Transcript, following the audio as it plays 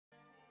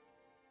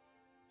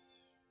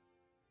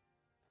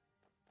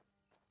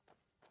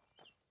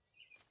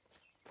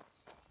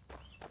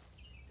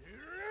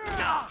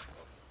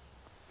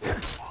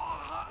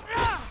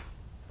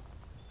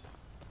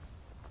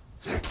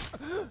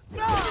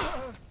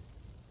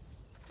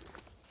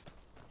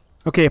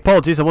Okay,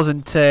 apologies, I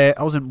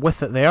wasn't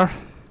with it there.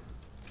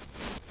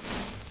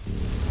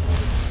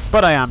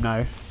 But I am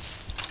now.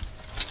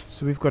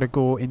 So we've got to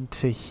go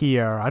into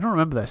here. I don't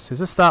remember this. Is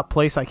this that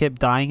place I kept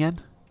dying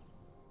in?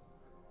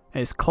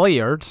 It's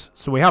cleared,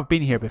 so we have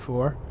been here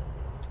before.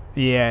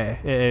 Yeah,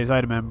 it is, I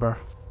remember.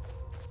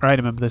 I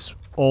remember this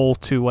all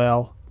too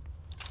well.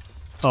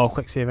 Oh,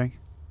 quick saving.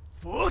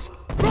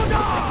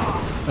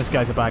 This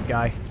guy's a bad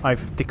guy.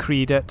 I've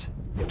decreed it.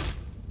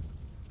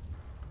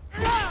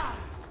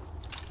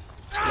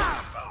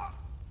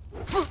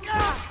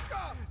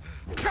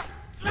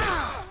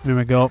 There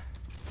we go.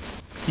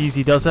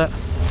 Easy does it.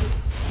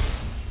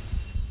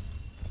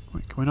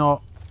 Wait, can we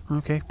not?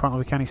 Okay, apparently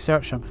we can't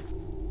search him.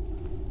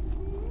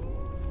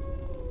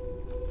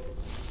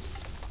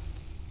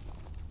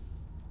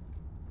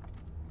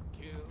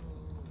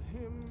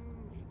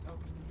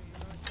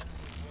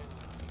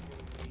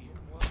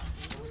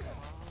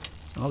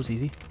 Oh, that was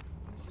easy.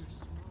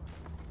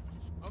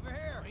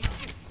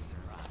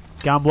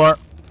 Gambler.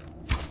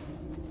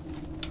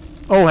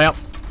 Oh, help.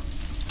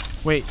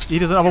 Wait, he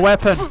doesn't have a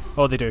weapon.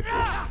 Oh, they do.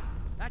 Not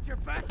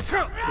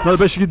the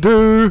best you can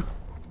do.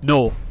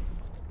 No.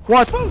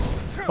 What?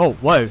 Oh,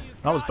 wow.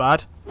 That was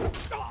bad.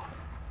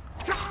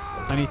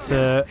 I need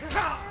to...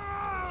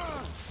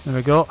 There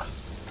we go.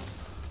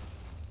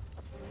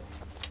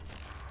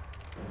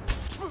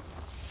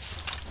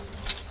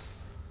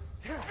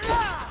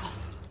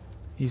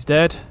 He's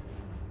dead.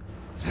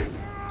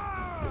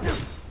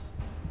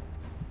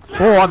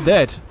 Oh, I'm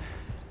dead.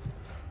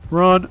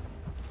 Run.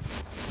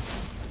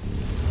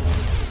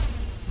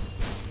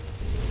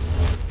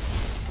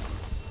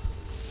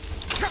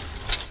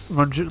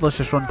 Let's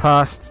just run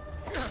past.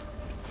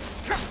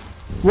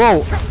 Whoa!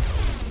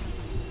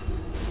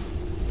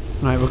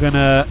 Right, we're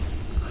gonna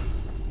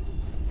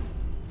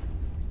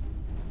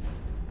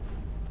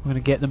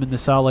get them in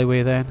this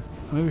alleyway then.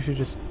 Maybe we should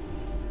just...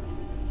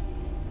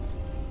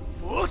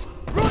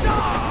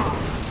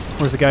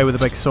 Where's the guy with the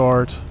big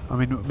sword? I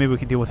mean, maybe we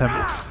can deal with him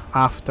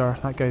after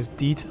that guy's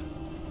deed.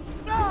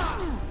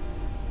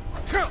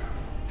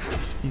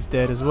 He's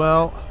dead as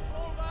well.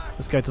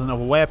 This guy doesn't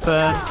have a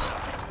weapon.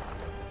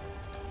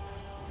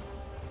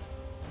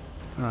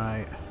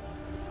 Right.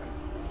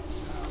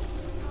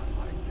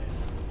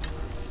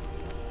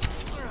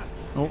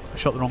 Oh, I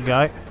shot the wrong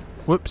guy.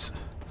 Whoops.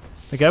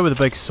 The guy with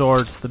the big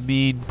sword's the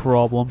main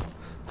problem.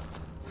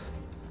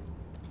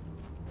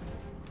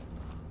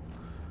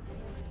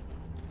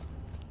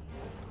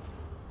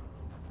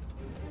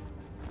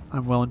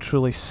 I'm well and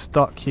truly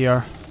stuck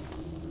here.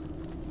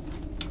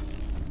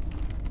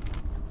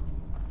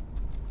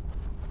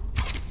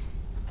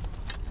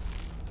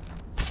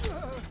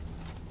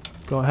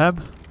 Got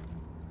him.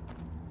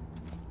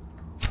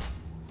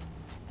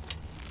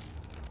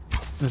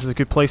 This is a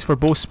good place for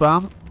bow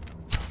spam.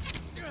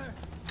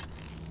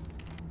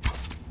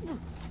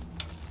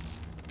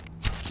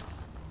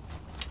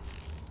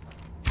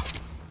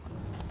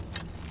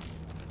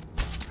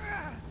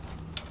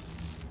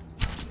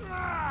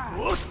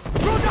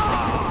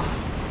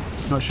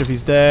 Not sure if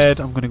he's dead.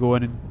 I'm going to go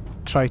in and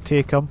try to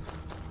take him.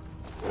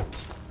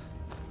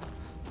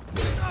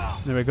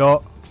 There we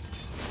go.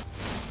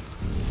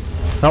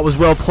 That was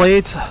well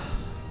played.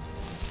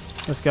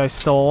 This guy's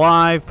still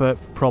alive, but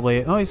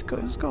probably... Oh, he's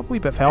got a wee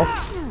bit of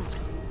health.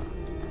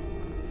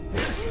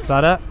 Is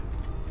that it?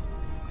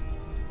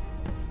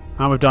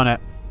 And we've done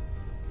it.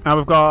 And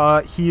we've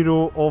got a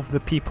Hero of the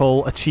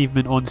People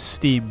achievement on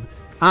Steam.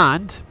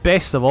 And,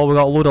 best of all, we've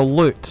got a load of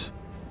loot.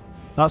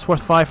 That's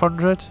worth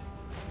 500.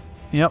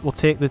 Yep, we'll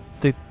take the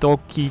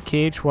dog key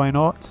cage, why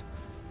not?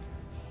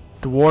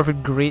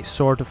 Dwarven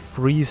Greatsword of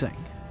Freezing.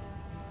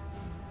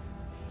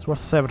 It's worth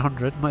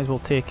 700, might as well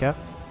take it.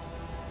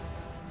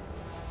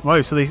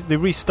 Wow, so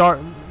they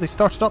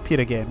started up here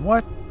again.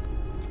 What?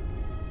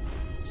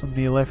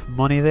 Somebody left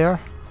money there.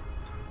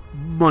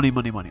 Money.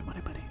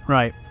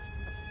 Right.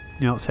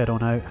 Yeah, let's head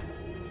on out.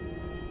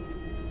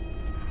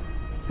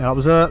 Yeah,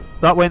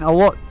 that went a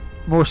lot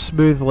more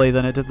smoothly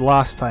than it did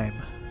last time.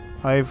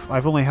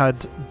 I've only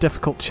had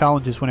difficult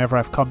challenges whenever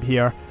I've come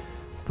here,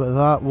 but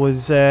that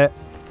was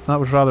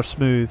rather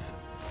smooth.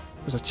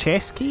 There's a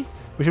chest key?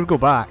 We should go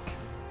back.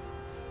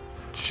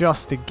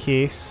 Just in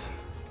case.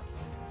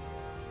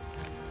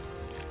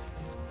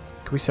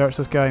 Can we search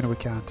this guy? No, we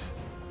can't.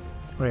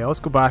 Right, let's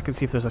go back and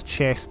see if there's a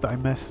chest that I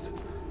missed.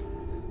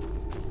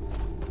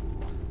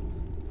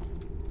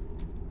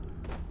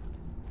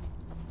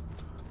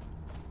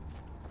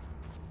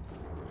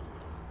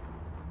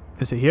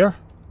 Is it here?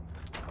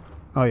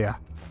 Oh yeah.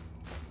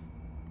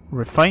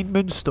 Refined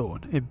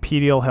Moonstone.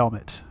 Imperial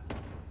Helmet.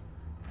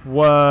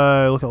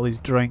 Whoa, look at all these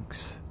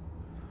drinks.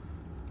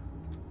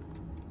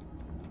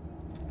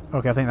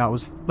 Okay, I think that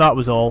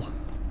was all.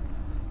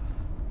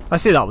 I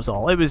say that was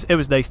all. It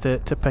was nice to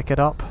pick it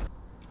up.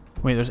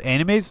 Wait, there's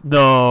enemies?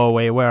 No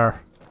way,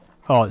 where?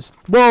 Oh, it's...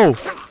 Whoa!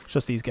 It's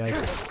just these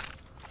guys.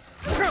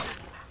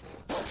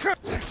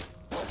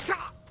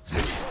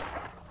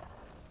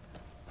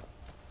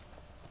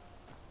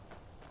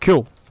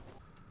 Cool.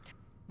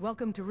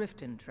 Welcome to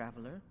Riften,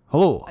 traveler.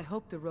 Hello. I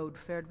hope the road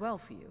fared well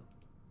for you.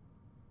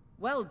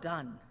 Well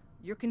done.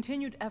 Your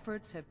continued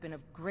efforts have been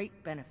of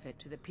great benefit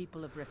to the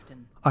people of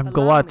Riften. I'm Allow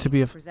glad me to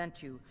be of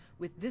present you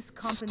with this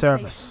compensation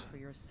service. for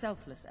your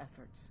selfless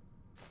efforts.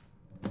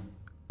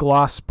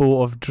 Glass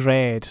bow of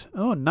dread.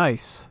 Oh,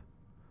 nice.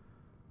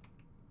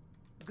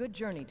 Good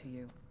journey to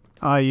you.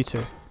 Ah, you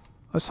too.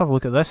 Let's have a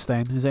look at this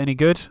then. Is it any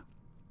good?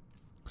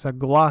 It's a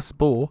glass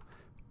bow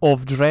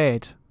of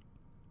dread.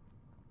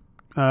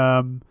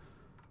 Oh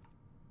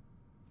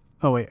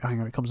wait, hang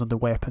on, it comes under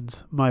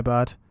weapons. My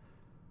bad.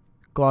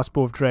 Glass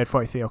bow of dread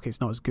 43. Okay, it's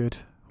not as good.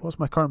 What's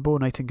my current bow?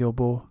 Nightingale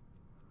bow.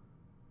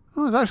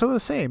 Oh, it's actually the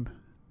same.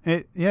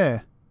 Yeah.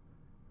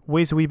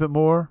 Weighs a wee bit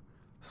more.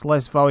 It's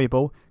less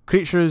valuable.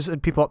 Creatures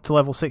and people up to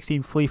level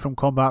 16 flee from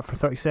combat for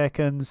 30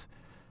 seconds.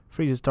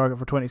 Freezes target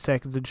for 20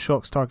 seconds and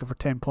shocks target for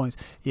 10 points.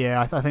 Yeah,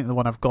 I think the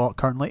one I've got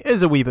currently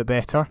is a wee bit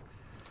better.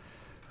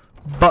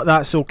 But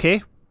that's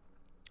okay.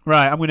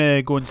 Right, I'm going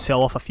to go and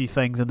sell off a few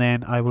things and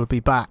then I will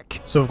be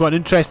back. So we've got an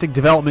interesting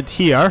development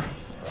here.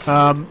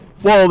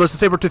 Whoa, there's a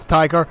saber-toothed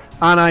tiger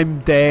and I'm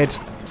dead.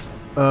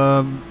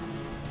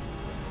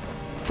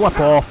 Flip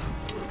off.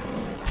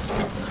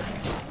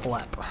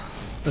 Flip.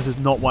 This is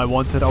not what I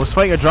wanted. I was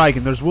fighting a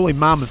dragon, there's woolly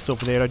mammoths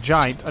over there, a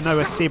giant, and now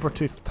a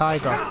saber-toothed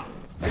tiger.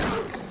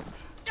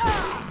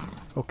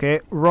 Okay,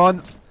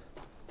 run.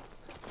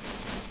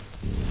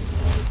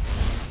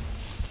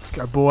 Let's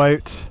get our bow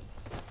out.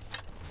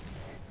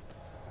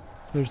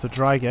 There's the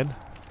dragon.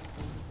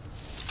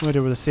 No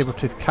idea where the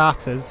saber-toothed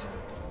cat is.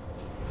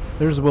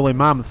 There's the woolly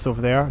mammoths over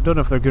there. Don't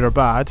know if they're good or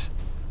bad.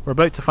 We're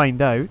about to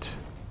find out.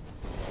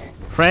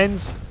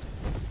 Friends?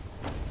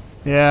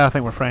 Yeah, I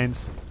think we're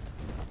friends.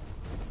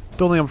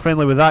 Don't think I'm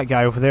friendly with that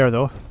guy over there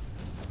though.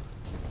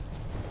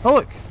 Oh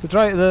look,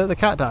 the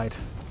cat died.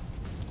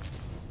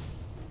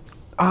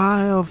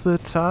 Eye of the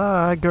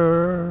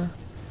tiger.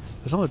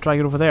 There's another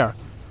dragon over there.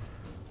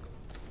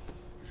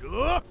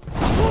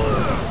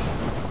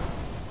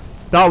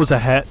 That was a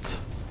hit.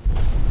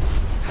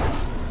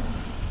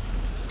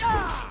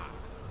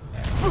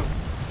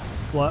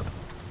 Flip.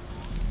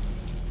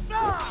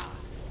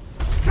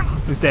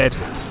 He's dead.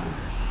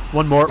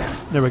 One more.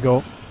 There we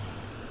go.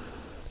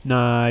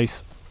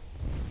 Nice.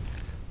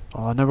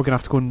 Oh, now we're gonna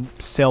have to go and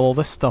sell all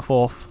this stuff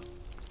off.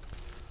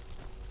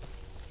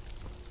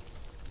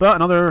 But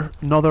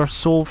another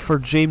soul for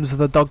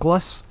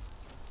JamestheDouglas.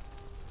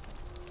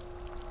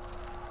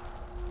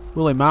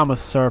 Woolly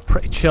mammoths are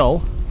pretty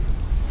chill.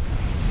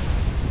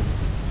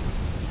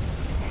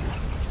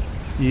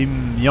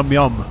 Yum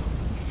yum.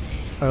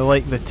 I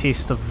like the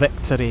taste of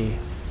victory.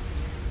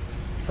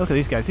 Look at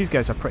these guys. These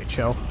guys are pretty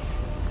chill.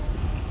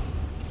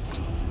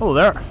 Oh,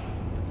 there.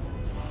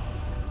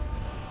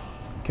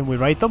 Can we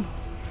ride them?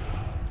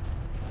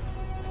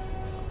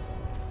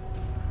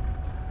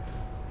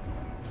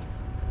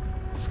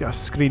 Let's get a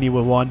screeny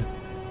with one.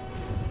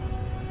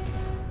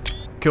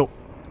 Cool.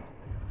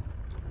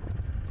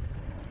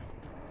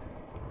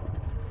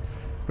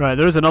 Right,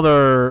 there's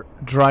another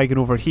dragon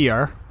over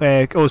here.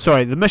 Oh,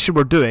 sorry. The mission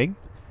we're doing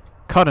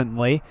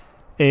currently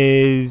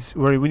is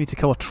where we need to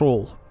kill a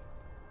troll.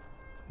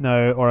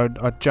 Now, or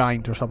a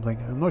giant or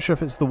something. I'm not sure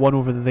if it's the one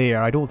over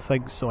there. I don't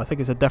think so. I think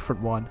it's a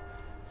different one.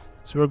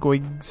 So we're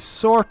going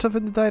sort of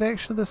in the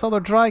direction of this other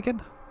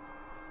dragon.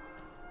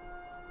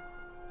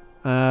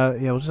 Yeah,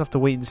 we'll just have to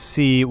wait and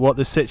see what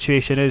the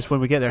situation is when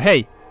we get there.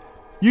 Hey!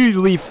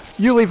 You leave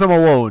him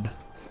alone!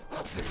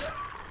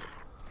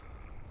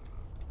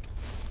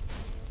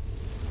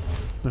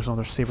 There's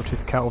another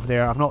saber-toothed cat over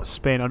there. I've not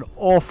spent an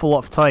awful lot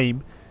of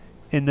time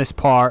in this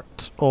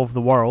part of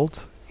the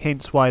world.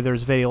 Hence why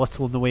there's very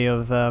little in the way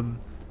of,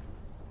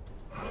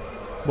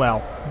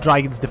 well,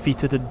 dragons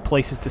defeated and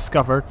places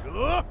discovered.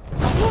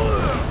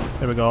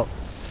 There we go.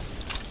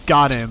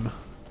 Got him.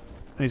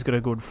 And he's going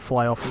to go and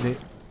fly off in the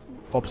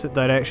opposite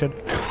direction.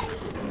 Okay,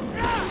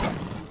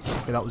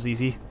 that was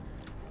easy.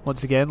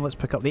 Once again, let's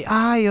pick up the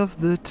Eye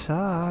of the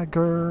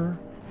Tiger.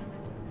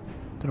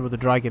 Don't know where the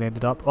dragon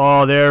ended up.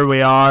 Oh, there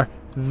we are.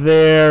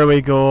 There we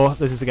go.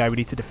 This is the guy we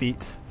need to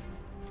defeat.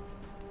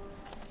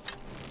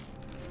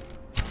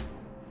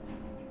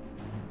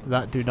 Did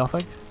that do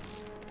nothing?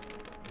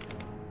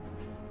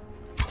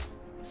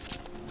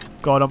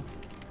 Got him.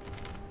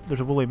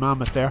 There's a woolly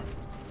mammoth there.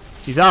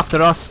 He's after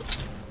us.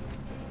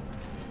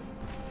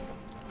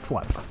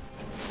 Flip.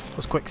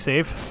 Let's quick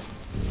save.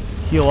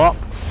 Heal up.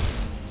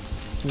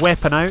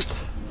 Weapon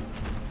out.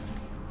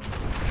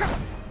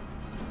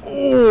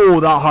 Oh,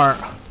 that hurt.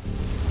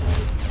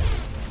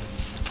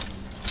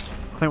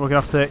 I think we're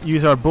going to have to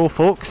use our bow,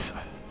 folks.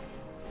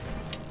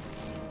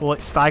 Will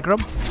it stagger him?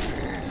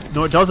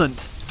 No, it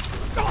doesn't.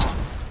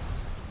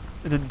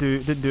 It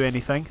didn't do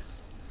anything.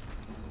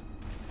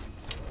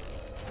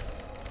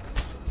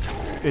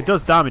 It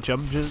does damage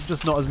him,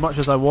 just not as much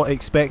as I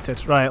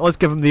expected. Right, let's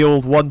give him the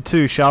old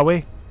 1-2, shall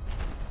we?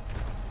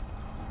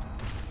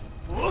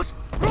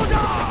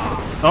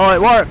 Oh,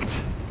 it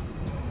worked!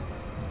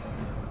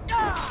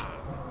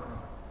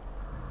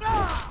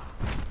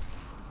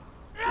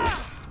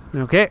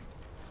 Okay.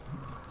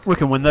 We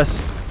can win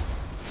this.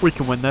 We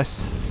can win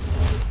this.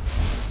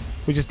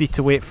 We just need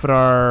to wait for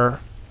our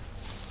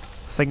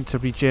thing to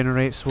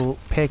regenerate, so we'll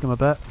peg him a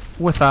bit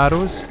with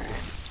arrows.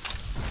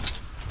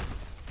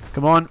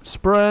 Come on,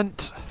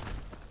 sprint!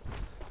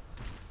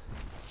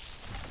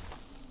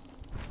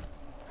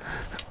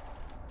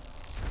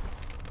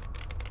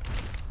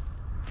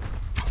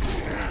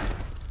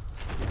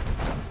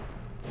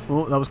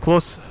 Oh, that was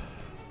close.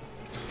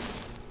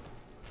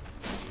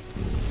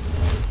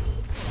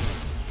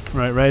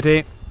 Right,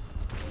 ready.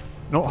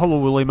 No, hello,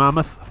 woolly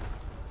mammoth.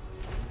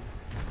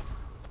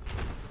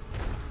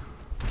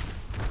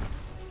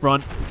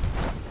 Run.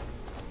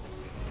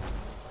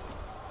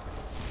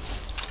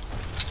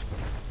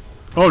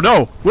 Oh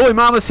no! Woolly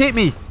mammoths hate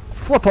me!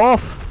 Flip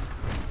off!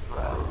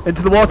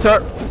 Into the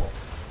water!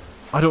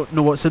 I don't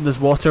know what's in this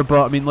water,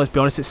 but I mean, let's be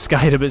honest, it's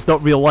Skyrim, it's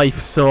not real life,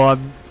 so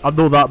I'm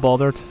not that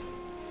bothered.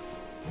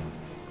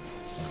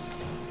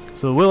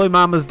 So the woolly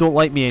mammoths don't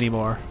like me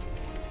anymore.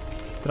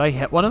 Did I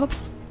hit one of them?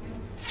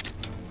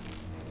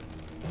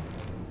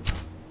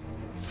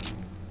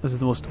 This is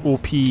the most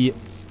OP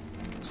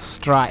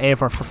strat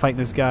ever for fighting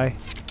this guy.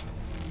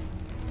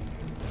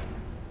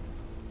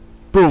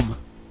 Boom!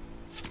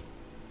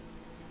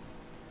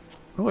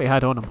 I wonder what he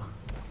had on him.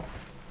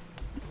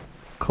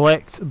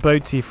 Collect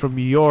bounty from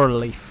your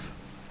leaf.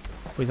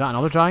 Wait, is that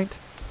another giant?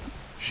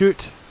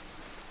 Shoot!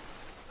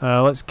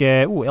 Let's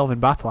get... Ooh, Elven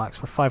Battle Axe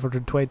for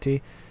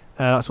 520.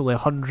 That's only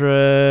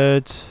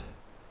 100.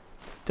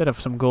 Did have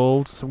some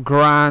gold. Some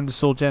grand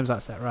soul gems,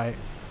 that's it, right.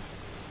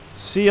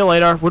 See you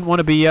later, wouldn't want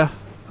to be ya.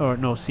 Or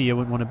no, see ya,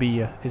 wouldn't want to be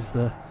ya is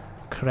the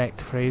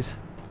correct phrase.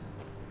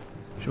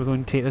 Should we go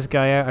and take this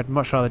guy out? I'd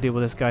much rather deal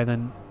with this guy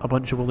than a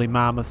bunch of woolly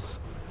mammoths.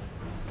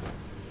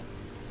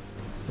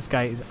 This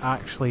guy is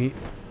actually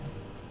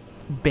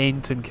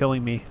bent on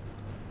killing me.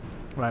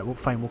 Right, well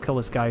fine, we'll kill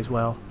this guy as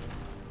well.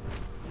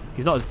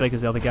 He's not as big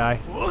as the other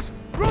guy.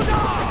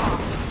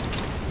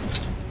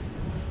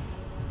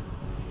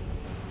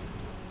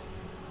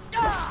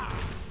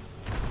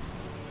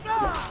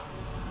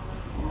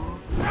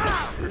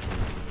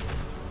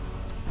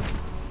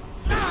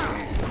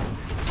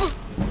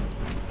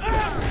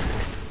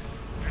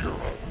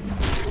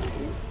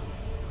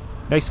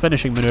 Nice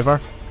finishing maneuver.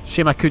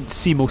 Shame I couldn't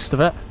see most of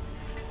it.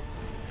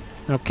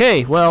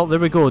 Okay, well, there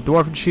we go.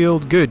 Dwarven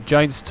shield, good.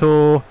 Giant's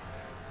toe.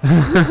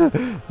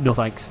 No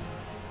thanks.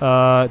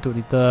 Don't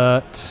need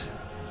that.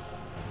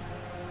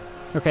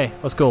 Okay,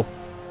 let's go.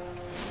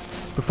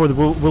 Before the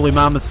woolly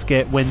mammoths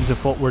get wind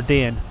of what we're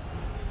doing.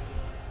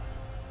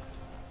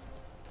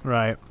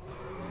 Right.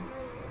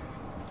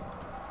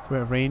 We're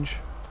out of range.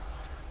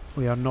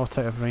 We are not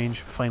out of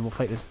range. Fine, we'll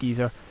fight this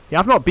geezer. Yeah,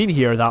 I've not been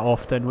here that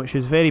often, which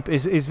is very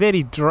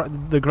dry.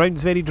 The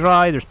ground's very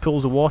dry. There's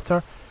pools of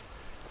water.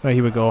 Right,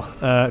 here we go.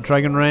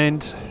 Dragon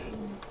Rend,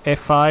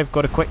 F5.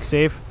 Got a quick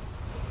save.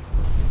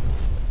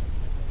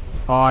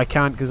 Oh, I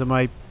can't because of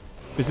my.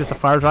 Is this a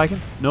fire dragon?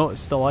 No,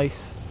 it's still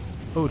ice.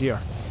 Oh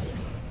dear.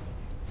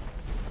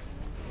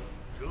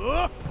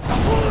 Come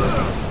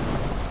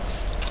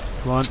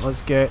on,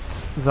 let's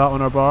get that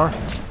on our bar.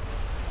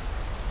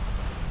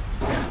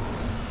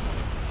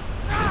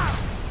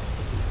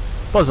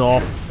 Buzz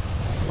off.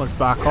 Let's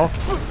back off.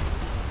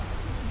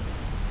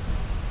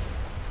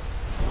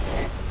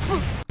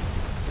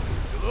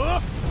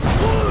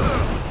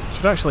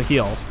 Should actually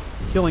heal.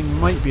 Healing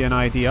might be an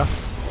idea.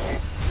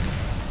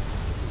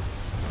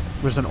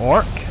 There's an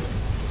orc.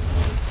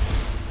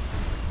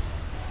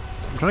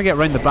 I'm trying to get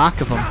around the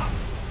back of him,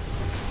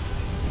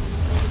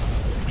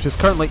 which is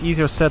currently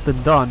easier said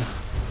than done.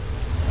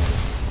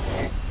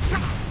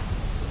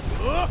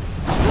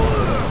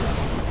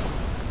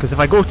 Because if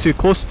I go too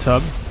close to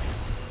him...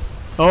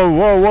 Oh,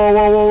 whoa, whoa,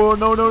 whoa, whoa, whoa,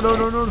 no, no, no,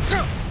 no, no.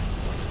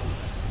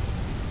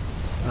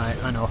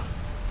 Right, I know.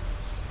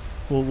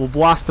 We'll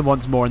blast him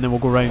once more and then we'll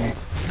go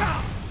round.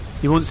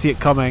 He won't see it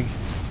coming.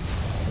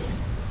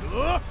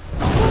 There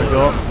we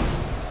go.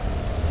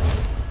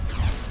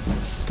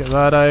 Let's get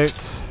that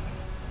out.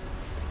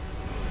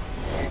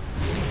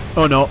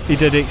 Oh no, he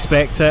did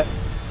expect it.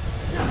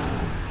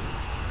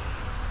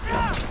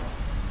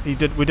 We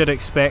did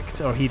expect,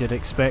 or he did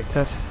expect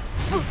it.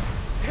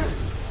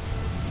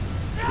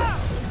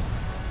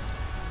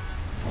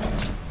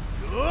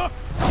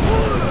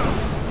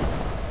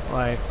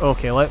 Right,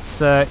 okay, let's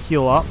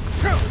heal up.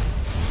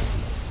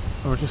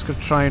 We're just going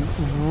to try and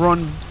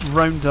run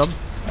round him.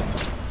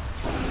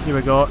 Here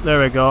we go, there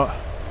we go.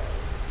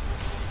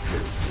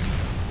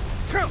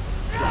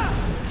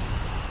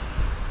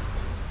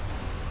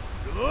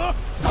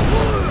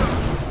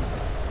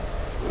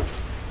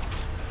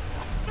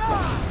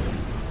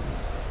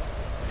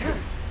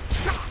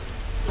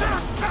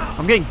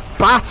 I'm getting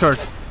battered!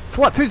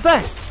 Flip, who's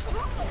this?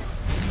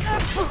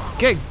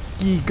 Get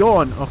ye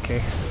gone.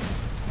 Okay.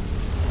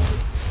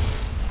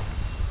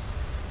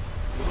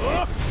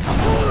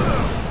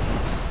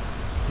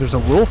 There's a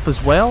wolf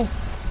as well.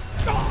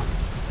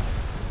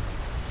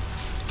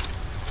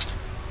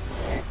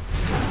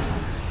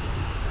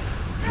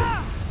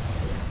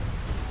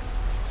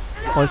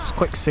 Let's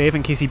quick save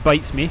in case he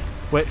bites me,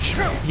 which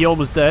he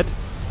almost did.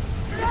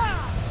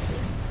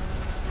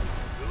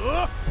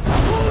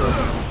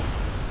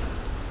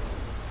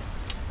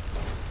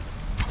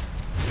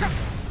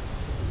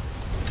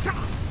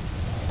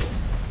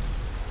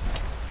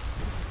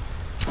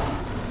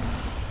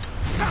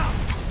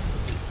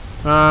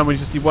 We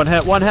just need one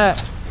hit, one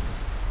hit!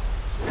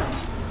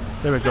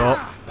 There we go.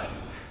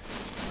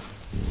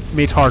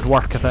 Made hard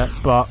work of it,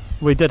 but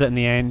we did it in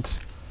the end.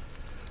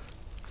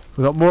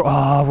 We got more.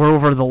 Oh, we're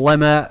over the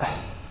limit.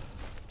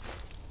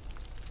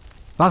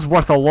 That's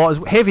worth a lot.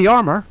 It's heavy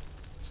armor.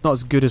 It's not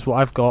as good as what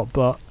I've got,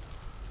 but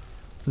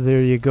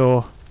there you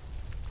go.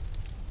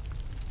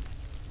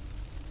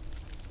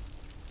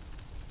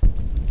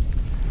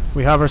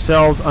 We have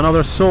ourselves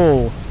another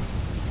soul.